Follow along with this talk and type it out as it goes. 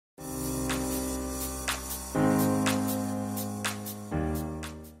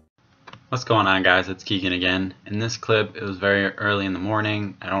What's going on, guys? It's Keegan again. In this clip, it was very early in the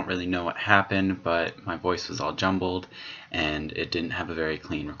morning. I don't really know what happened, but my voice was all jumbled and it didn't have a very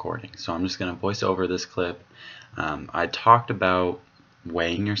clean recording. So I'm just going to voice over this clip. I talked about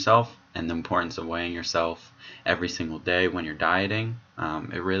weighing yourself and the importance of weighing yourself every single day when you're dieting.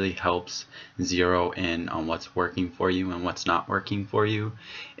 It really helps zero in on what's working for you and what's not working for you.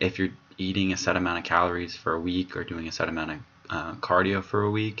 If you're eating a set amount of calories for a week or doing a set amount of cardio for a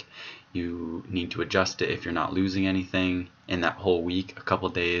week, you need to adjust it. If you're not losing anything in that whole week, a couple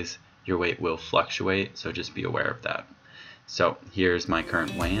days, your weight will fluctuate, so just be aware of that. So here's my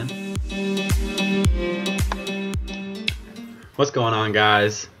current weigh-in. What's going on,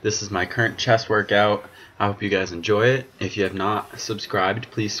 guys? This is my current chest workout. I hope you guys enjoy it. If you have not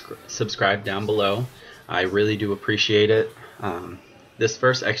subscribed, please subscribe down below. I really do appreciate it. This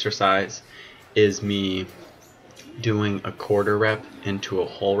first exercise is me doing a quarter rep into a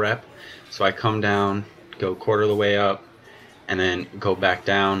whole rep. So I come down, go quarter of the way up, and then go back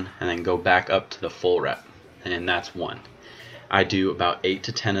down, and then go back up to the full rep, and that's one. I do about 8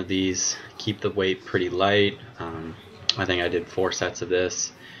 to 10 of these, keep the weight pretty light. I think I did 4 sets of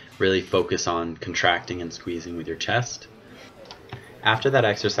this. Really focus on contracting and squeezing with your chest. After that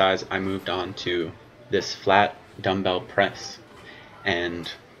exercise, I moved on to this flat dumbbell press,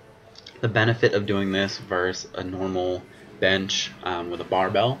 and the benefit of doing this versus a normal bench with a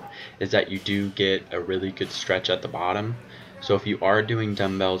barbell is that you do get a really good stretch at the bottom. So if you are doing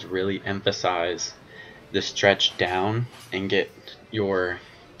dumbbells, really emphasize the stretch down and get your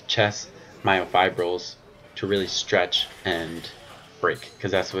chest myofibrils to really stretch and break,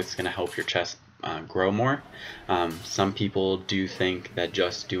 because that's what's going to help your chest grow more. Some people do think that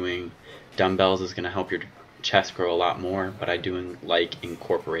just doing dumbbells is going to help your chest grow a lot more, but I do like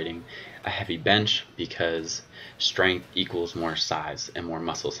incorporating a heavy bench because strength equals more size and more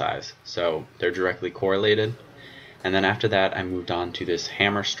muscle size, so they're directly correlated. And then after that, I moved on to this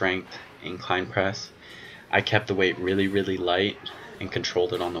hammer strength incline press. I kept the weight really light and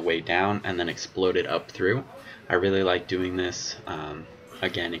controlled it on the way down and then exploded up through. I really like doing this.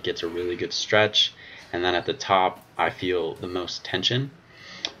 Again, it gets a really good stretch, and then at the top I feel the most tension,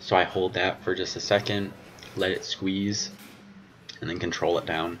 so I hold that for just a second, let it squeeze, and then control it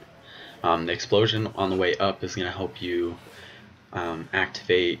down. The explosion on the way up is going to help you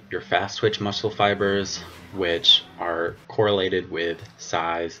activate your fast twitch muscle fibers, which are correlated with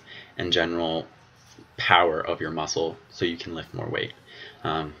size and general power of your muscle, so you can lift more weight.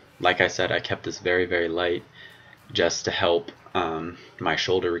 Like I said, I kept this very light just to help my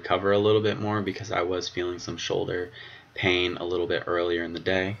shoulder recover a little bit more, because I was feeling some shoulder pain a little bit earlier in the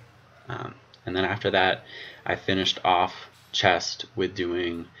day. And then after that, I finished off chest with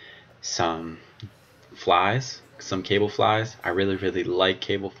doing some flies, some cable flies. I really like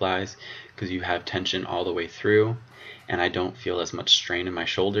cable flies because you have tension all the way through, and I don't feel as much strain in my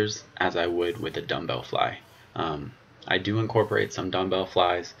shoulders as I would with a dumbbell fly. I do incorporate some dumbbell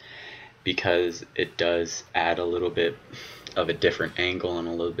flies because it does add a little bit of a different angle and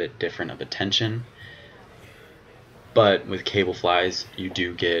a little bit different of a tension. But with cable flies, you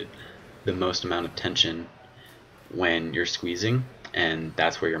do get the most amount of tension when you're squeezing, and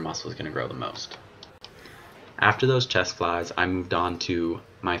that's where your muscle is going to grow the most. After those chest flies, I moved on to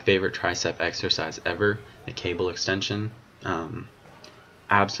my favorite tricep exercise ever, the cable extension.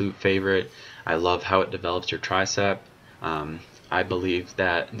 Absolute favorite. I love how it develops your tricep. I believe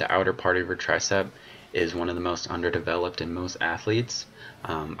that the outer part of your tricep is one of the most underdeveloped in most athletes.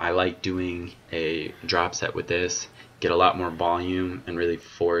 I like doing a drop set with this, get a lot more volume and really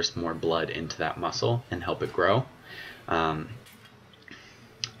force more blood into that muscle and help it grow.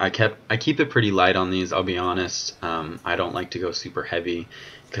 I keep it pretty light on these, I'll be honest. I don't like to go super heavy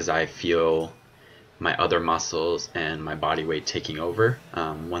because I feel my other muscles and my body weight taking over.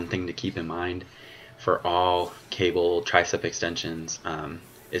 One thing to keep in mind for all cable tricep extensions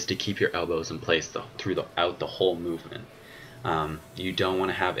is to keep your elbows in place throughout the whole movement. You don't want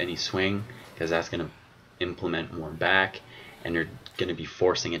to have any swing, because that's going to implement more back and you're going to be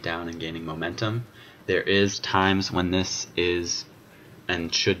forcing it down and gaining momentum. There is times when this is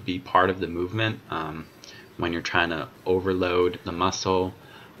and should be part of the movement, when you're trying to overload the muscle,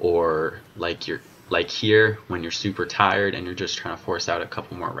 or like here when you're super tired and you're just trying to force out a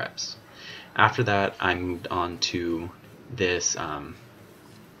couple more reps. After that, I moved on to this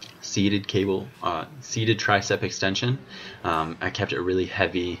seated tricep extension. I kept it really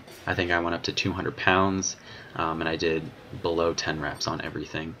heavy. I think I went up to 200 pounds, and I did below 10 reps on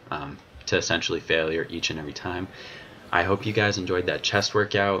everything, to essentially failure each and every time. I hope you guys enjoyed that chest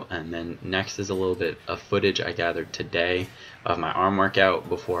workout, and then next is a little bit of footage I gathered today of my arm workout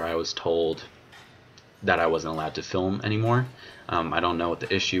before I was told that I wasn't allowed to film anymore. I don't know what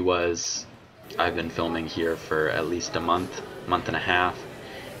the issue was. I've been filming here for at least a month and a half,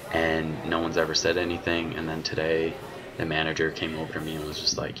 and no one's ever said anything. And then today the manager came over to me and was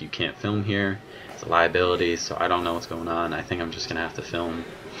just like, you can't film here, it's a liability. So I don't know what's going on. I think I'm just gonna have to film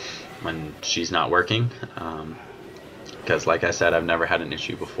when she's not working, because like I said, I've never had an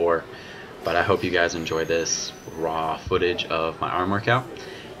issue before. But I hope you guys enjoy this raw footage of my arm workout,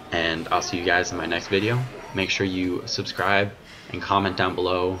 and I'll see you guys in my next video. Make sure you subscribe and comment down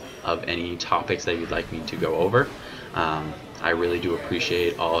below of any topics that you'd like me to go over. I really do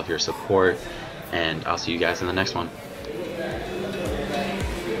appreciate all of your support, and I'll see you guys in the next one.